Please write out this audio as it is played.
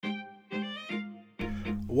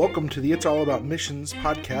Welcome to the It's All About Missions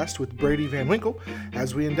podcast with Brady Van Winkle,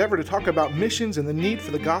 as we endeavor to talk about missions and the need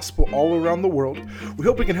for the gospel all around the world. We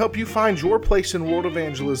hope we can help you find your place in world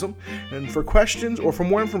evangelism. And for questions or for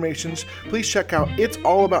more information, please check out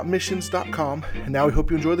it'sallaboutmissions.com. And now we hope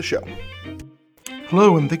you enjoy the show.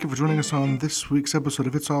 Hello, and thank you for joining us on this week's episode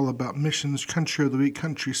of It's All About Missions, Country of the Week,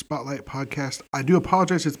 Country Spotlight podcast. I do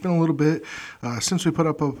apologize. It's been a little bit since we put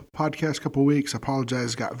up a podcast a couple of weeks. I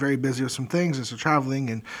apologize. Got very busy with some things and some traveling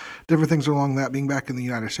and different things along that, being back in the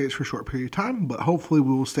United States for a short period of time. But hopefully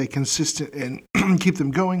we will stay consistent and keep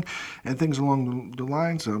them going and things along the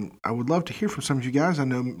lines. I would love to hear from some of you guys. I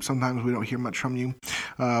know sometimes we don't hear much from you,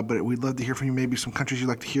 but we'd love to hear from you. Maybe some countries you'd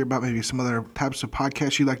like to hear about, maybe some other types of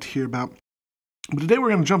podcasts you'd like to hear about. But today we're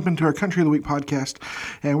going to jump into our Country of the Week podcast,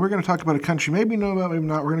 and we're going to talk about a country maybe you know about, maybe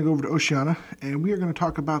not. We're going to go over to Oceania, and we are going to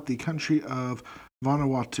talk about the country of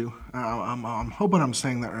Vanuatu. I'm hoping I'm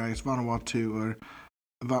saying that right. It's Vanuatu or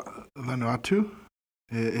Vanuatu.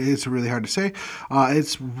 It's really hard to say.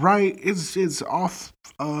 It's off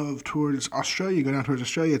of towards Australia. You go down towards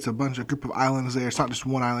Australia. It's a group of islands there. It's not just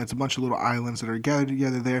one island. It's a bunch of little islands that are gathered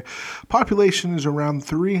together there. Population is around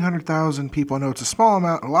 300,000 people. I know it's a small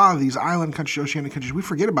amount. A lot of these island countries, oceanic countries, we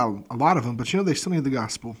forget about a lot of them, but they still need the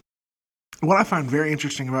gospel. What I find very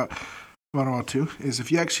interesting about Vanuatu is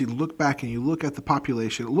if you actually look back and you look at the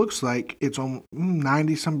population, it looks like it's on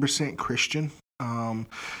 90% Christian.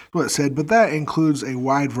 What it said, but that includes a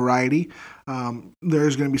wide variety.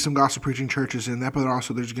 There's going to be some gospel preaching churches in that, but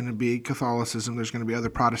also there's going to be Catholicism. There's going to be other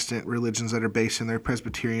Protestant religions that are based in there,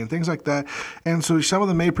 Presbyterian, things like that. And so some of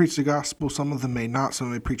them may preach the gospel, some of them may not.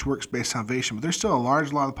 Some may preach works-based salvation, but there's still a lot of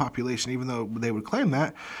the population, even though they would claim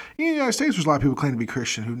that. In the United States, there's a lot of people claim to be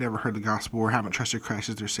Christian who've never heard the gospel or haven't trusted Christ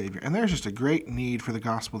as their Savior. And there's just a great need for the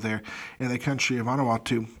gospel there in the country of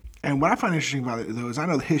Vanuatu. And what I find interesting about it, though, is I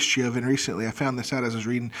know the history of it. And recently, I found this out as I was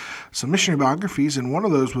reading some missionary biographies, and one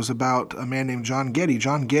of those was about a man named John Getty.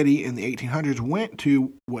 John Getty, in the 1800s, went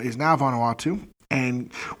to what is now Vanuatu,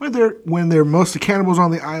 and when there most of the cannibals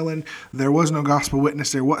on the island, there was no gospel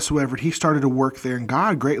witness there whatsoever. He started to work there, and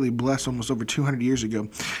God greatly blessed almost over 200 years ago,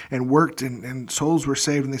 and worked, and souls were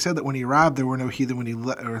saved. And they said that when he arrived, there were no heathen. When he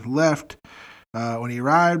left. When he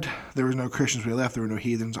arrived, there was no Christians. When he left, there were no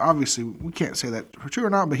heathens. Obviously, we can't say that for true or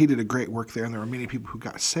not, but he did a great work there, and there were many people who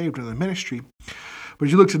got saved in the ministry. But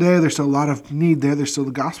as you look today, there's still a lot of need there. There's still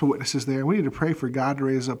the gospel witnesses there, and we need to pray for God to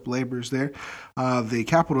raise up laborers there. The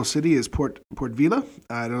capital city is Port Vila.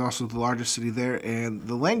 It is also the largest city there, and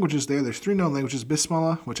the languages there's 3 known languages: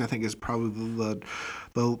 Bismillah, which I think is probably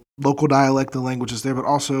the local dialect, the languages there, but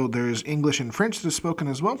also there's English and French that is spoken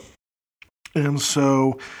as well. And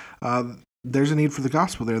so there's a need for the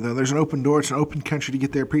gospel there, though. There's an open door. It's an open country to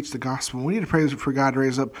get there, preach the gospel. We need to pray for God to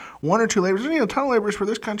raise up 1 or 2 laborers. We need a ton of laborers for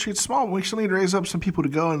this country. It's small, but we still need to raise up some people to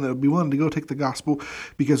go and be willing to go take the gospel,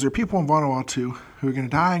 because there are people in Vanuatu who are going to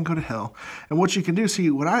die and go to hell. And what you can do,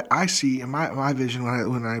 what I see in my vision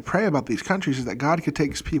when I pray about these countries is that God could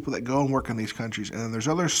take people that go and work in these countries, and then there's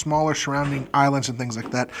other smaller surrounding islands and things like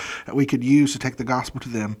that we could use to take the gospel to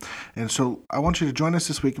them. And so I want you to join us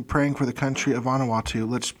this week in praying for the country of Vanuatu.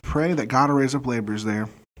 Let's pray that God will raise up laborers there.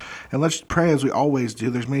 And let's pray as we always do.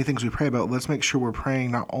 There's many things we pray about. Let's make sure we're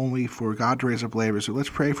praying not only for God to raise up laborers, but let's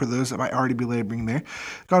pray for those that might already be laboring there.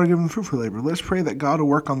 God will give them fruit for labor. Let's pray that God will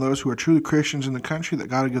work on those who are truly Christians in the country, that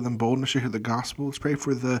God will give them boldness to hear the gospel. Let's pray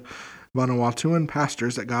for the Vanuatuan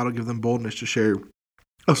pastors, that God will give them boldness to share.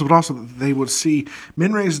 But also that they would see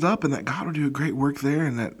men raised up, and that God will do a great work there,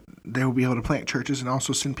 and that they will be able to plant churches and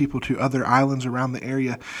also send people to other islands around the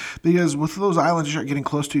area. Because with those islands, you start getting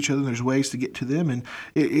close to each other, and there's ways to get to them, and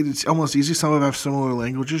it's almost easy. Some of them have similar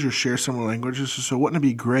languages or share similar languages. So wouldn't it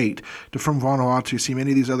be great to, from Vanuatu, see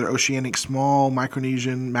many of these other oceanic, small,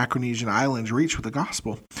 Micronesian islands reach with the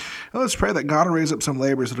gospel? And let's pray that God will raise up some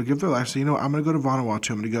laborers that will give their life. So, I'm going to go to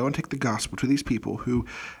Vanuatu. I'm going to go and take the gospel to these people who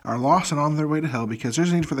are lost and on their way to hell, because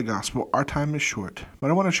there's a need for the gospel. Our time is short.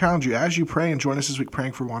 But I want to challenge you, as you pray and join us this week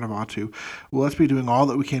praying for Vanuatu, let's be doing all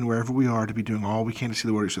that we can wherever we are, to be doing all we can to see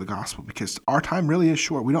the word of the gospel, because our time really is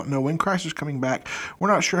short. We don't know when Christ is coming back.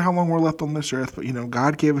 We're not sure how long we're left on this earth, but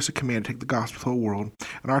God gave us a command to take the gospel to the whole world,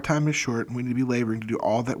 and our time is short, and we need to be laboring to do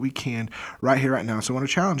all that we can right here, right now. So I want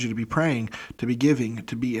to challenge you to be praying, to be giving,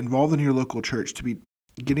 to be involved in your local church, to be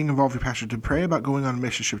getting involved with your pastor, to pray about going on a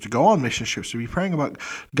mission trip, to go on mission trips, to be praying about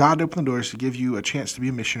God to open the doors to give you a chance to be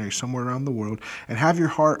a missionary somewhere around the world, and have your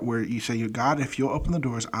heart where you say, God, if you'll open the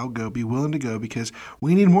doors, I'll go, be willing to go, because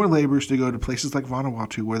we need more laborers to go to places like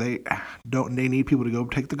Vanuatu where they need people to go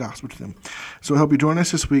take the gospel to them. So I hope you join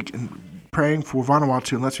us this week in praying for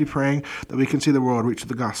Vanuatu, and let's be praying that we can see the world reach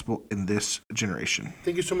the gospel in this generation.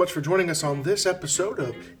 Thank you so much for joining us on this episode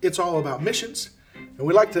of It's All About Missions. And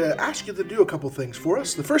we'd like to ask you to do a couple things for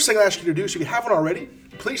us. The first thing I ask you to do, so if you haven't already,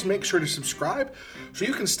 please make sure to subscribe so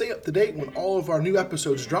you can stay up to date when all of our new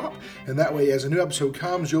episodes drop. And that way, as a new episode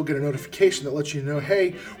comes, you'll get a notification that lets you know,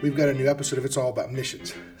 hey, we've got a new episode of It's All About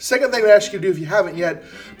Missions. Second thing we ask you to do, if you haven't yet,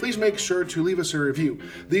 please make sure to leave us a review.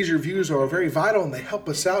 These reviews are very vital, and they help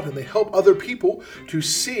us out, and they help other people to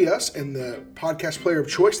see us in the podcast player of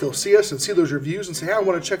choice. They'll see us and see those reviews and say, hey, I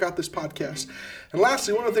want to check out this podcast. And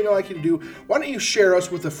lastly, one other thing I'd like you to do, why don't you share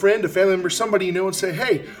us with a friend, a family member, somebody you know, and say,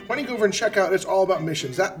 hey, why don't you go over and check out It's All About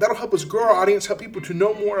Missions. That'll help us grow our audience, help people to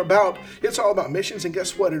know more about It's All About Missions, and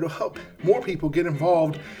guess what? It'll help more people get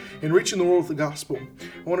involved in reaching the world with the gospel.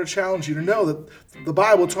 I want to challenge you to know that the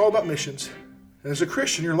Bible, it's all about missions. And as a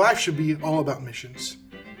Christian, your life should be all about missions.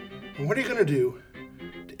 And what are you going to do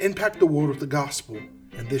to impact the world with the gospel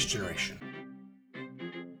in this generation?